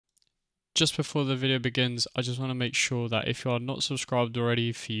just before the video begins, I just want to make sure that if you are not subscribed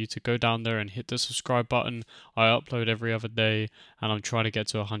already, for you to go down there and hit the subscribe button. I upload every other day and I'm trying to get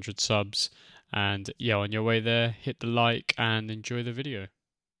to 100 subs. And yeah, on your way there, hit the like and enjoy the video.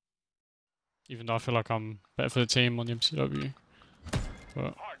 Even though I feel like I'm better for the team on the MCW.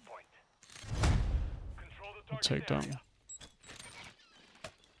 But I'll take down.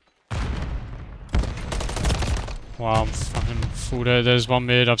 Wow, I'm fucking full there. There's one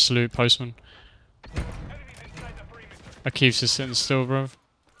mid, absolute postman. Akeef's just sitting still, bro.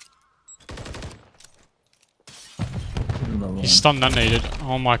 He's stunned and naded.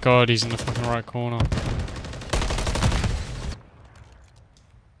 Oh my god, he's in the fucking right corner.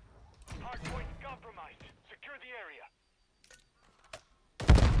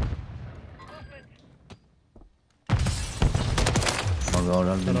 Oh god,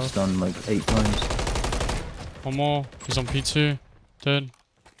 I've been stunned like 8 times. One more. He's on P2. Dead.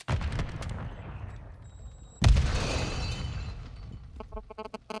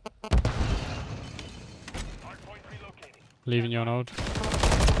 Leaving you on hold.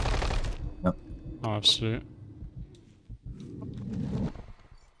 Yep. Oh, absolute.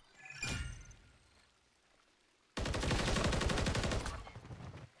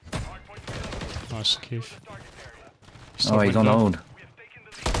 Nice, Keith. Oh, he's on hold.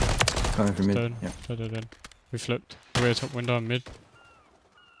 Coming from mid. Dead. Yeah. Dead. We flipped. We're top window and mid.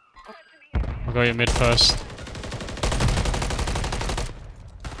 I'll go your mid first.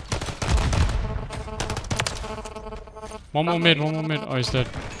 One more mid. Oh, he's dead.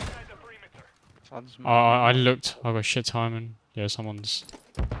 Oh, I looked. I got shit timing. Yeah, someone's.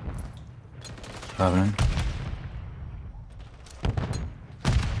 Traveling.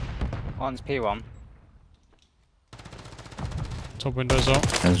 One's P1. Top window's up.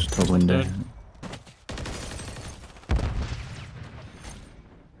 There's top window. Dead.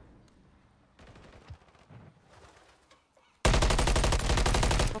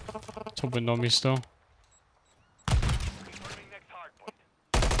 Top window on me still.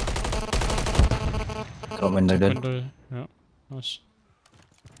 Top window dead. Window, yeah, nice.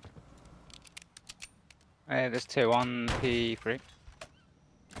 Hey, there's two on P3.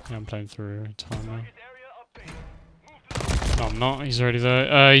 Yeah, I'm playing through time now. No, I'm not. He's already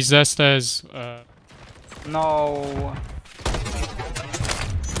there. He's there stairs. No. One.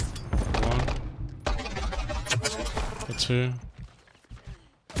 The two.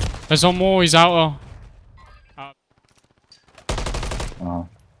 There's one more. He's outer. Oh,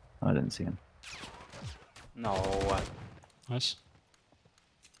 I didn't see him. No. Nice.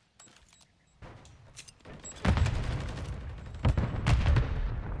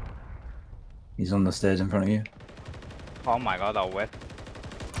 He's on the stairs in front of you. Oh my god, I'll whip.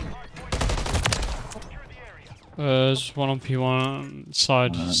 There's one on P1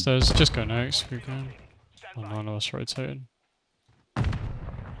 side stairs. Just go next. Keep going. Oh, none of us rotated.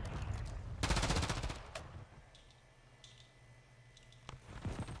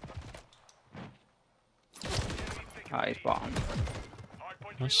 Ah, he's bottom.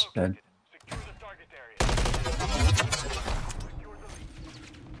 Nice. Dead.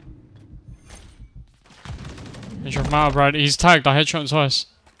 Headshot from out, Brad. He's tagged. I headshot him twice.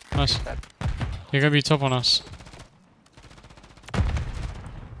 Nice. You're gonna be top on us.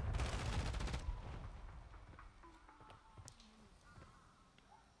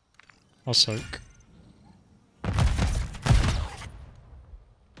 I'll soak.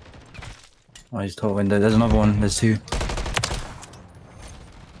 Oh, he's top window. There's another one. There's two.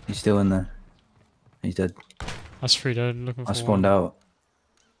 He's still in there. He's dead. That's free, dude. Looking for I spawned one. out.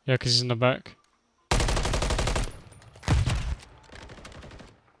 Yeah, because he's in the back.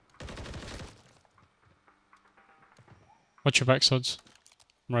 Watch your backsides.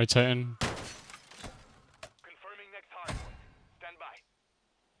 I'm rotating. Confirming next hardpoint. Stand by.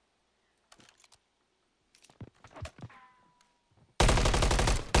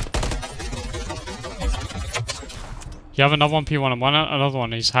 You have another one P1 and another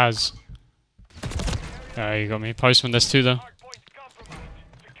one he has. Yeah, you got me. Postman, there's two there.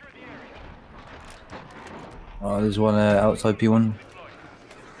 Oh, there's one outside P1.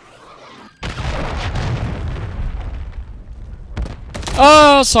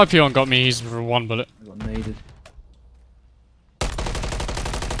 Oh, side P1 got me. He's for one bullet. I got naded.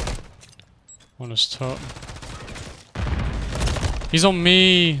 One is top. He's on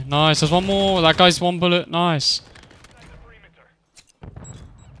me. Nice. There's one more. That guy's one bullet. Nice.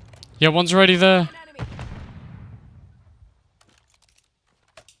 Yeah, one's already there.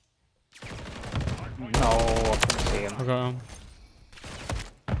 No, I couldn't see him. I got him.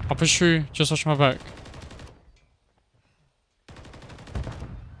 I'll push through. Just watch my back.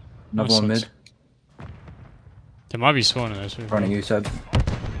 Another That one sucks. mid. They might be spawning this. In front of you, Seb. Relocated.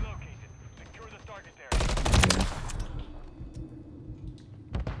 Secure the target area. Yeah.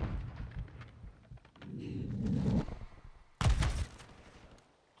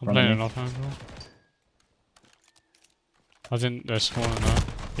 I'm Front playing of an me. offhand. I think they're spawning now.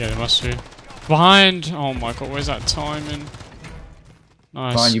 Yeah, they must be. Behind! Oh my god, where's that timing?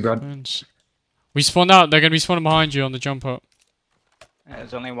 Nice. Behind you, Brad. Wins. We spawned out. They're gonna be spawning behind you on the jump up.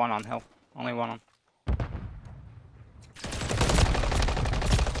 There's only one on hill. Only one on.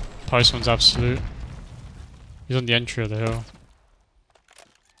 Postman's absolute. He's on the entry of the hill.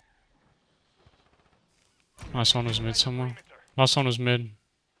 Last one was mid somewhere. Last one was mid.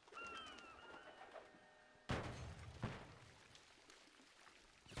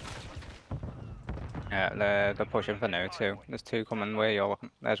 Yeah, they're pushing for now too. There's two coming where you're looking.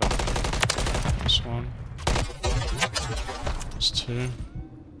 There's one. That's one. That's two.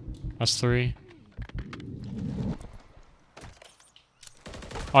 That's three.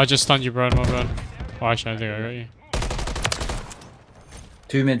 I just stunned you, bro. My bad. Oh, actually, I think I got you.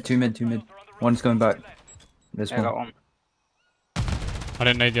 Two mid, two mid, two mid. One's going back. There's Yeah, I got one. one. I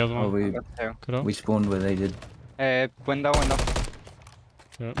didn't need the other Oh, one. I we got two. Could I? we spawned where they did. Window.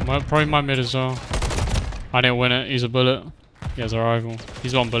 Yeah, probably my mid as well. I didn't win it. He's a bullet. He has a rival.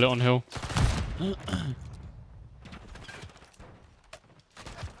 He's one bullet on hill.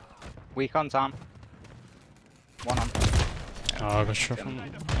 Weak on Tom. One on. Oh, I got shot from. I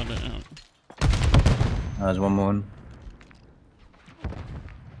don't know. There's one more.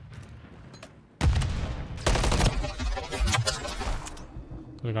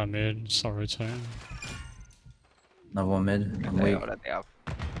 Could've got mid. Start rotating. Another one mid. I'm They weak. already have.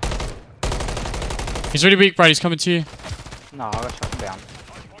 He's really weak, Brad. He's coming to you. No, I got shot from behind.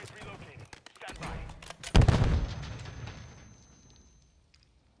 Hardpoint relocated. Stand by.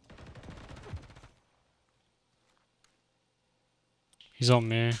 He's on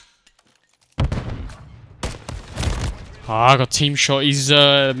me. Ah, I got team shot. He's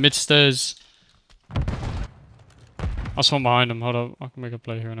mid stairs. I saw behind him. Hold up. I can make a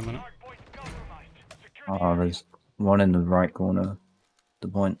play here in a minute. Hardpoint compromised. Secure the Oh, there's one in the right corner. The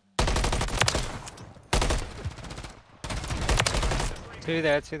point. Two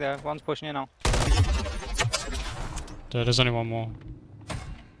there. One's pushing you now. There's only one more.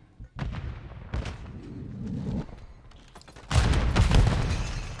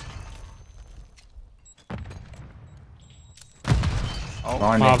 Oh,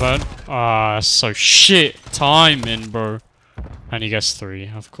 Behind My me. bad. Ah, that's so shit timing, bro. And he gets 3.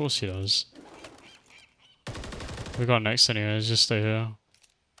 Of course he does. We got next anyways. Just stay here.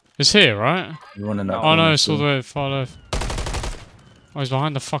 It's here, right? You want to know? Oh no, it's all the way far left. Oh, he's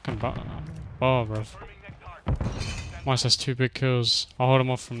behind the fucking bar, bro. confirming next hardpoint. Mice has 2 big kills. I'll hold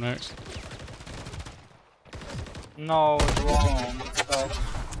him off from next. no, it's wrong.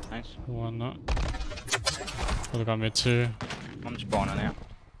 Oh. Nice. One that. Could've got mid 2. I'm spawning here.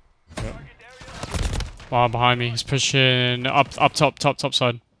 Yep. Wow, behind me. He's pushing up top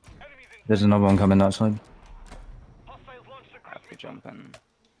side. There's another one coming that side. Hostiles launched a Have to jump in.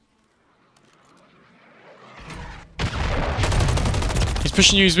 He's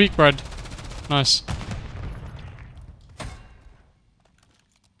pushing you. He's weak, Brad. Nice.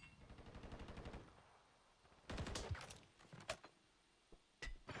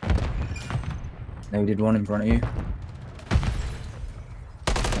 They did one in front of you.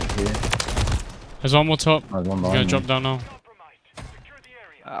 Right here. There's one more top. There's one He's gonna behind drop me. down now. compromised. Secure the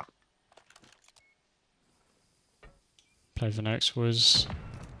area. Ah, Play for next was.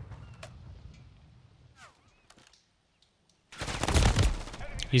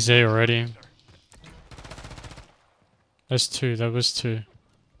 He's there already. There's 2. There was 2.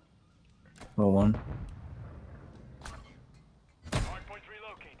 Well, one. Hardpoint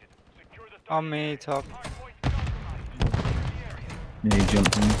relocated. Secure the on me, top. hardpoint compromised. Secure the area. Yeah, he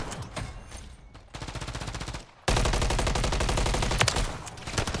jumped in.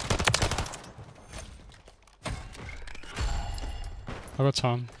 I got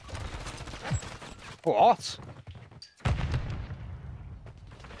time. What?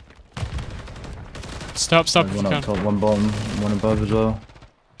 Stop if There's you one can. up top, one bottom, one above as well.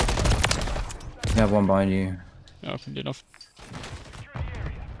 You have one behind you. Yeah, I can do enough.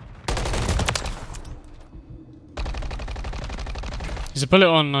 He's a bullet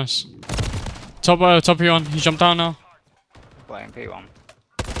on, nice. Top of you on. He jumped down now. Playing P1.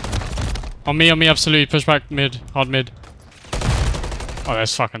 On me, absolutely. Push back mid. Hard mid. Oh,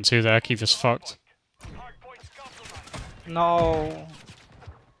 there's fucking 2 there. Keep us fucked. Hardpoint compromised. No.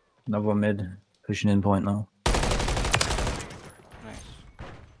 Another one mid. Pushing in point now. Nice.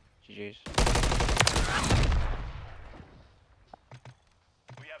 GG's.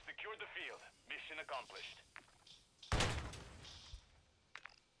 We have secured the field. Mission accomplished.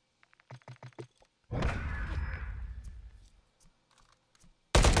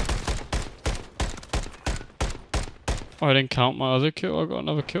 Oh, I didn't count my other kill. I got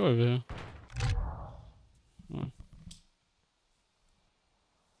another kill over here. Oh.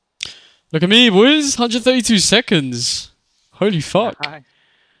 Look at me, boys! 132 seconds. Holy fuck! Hi.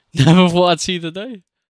 Never thought I'd see the day.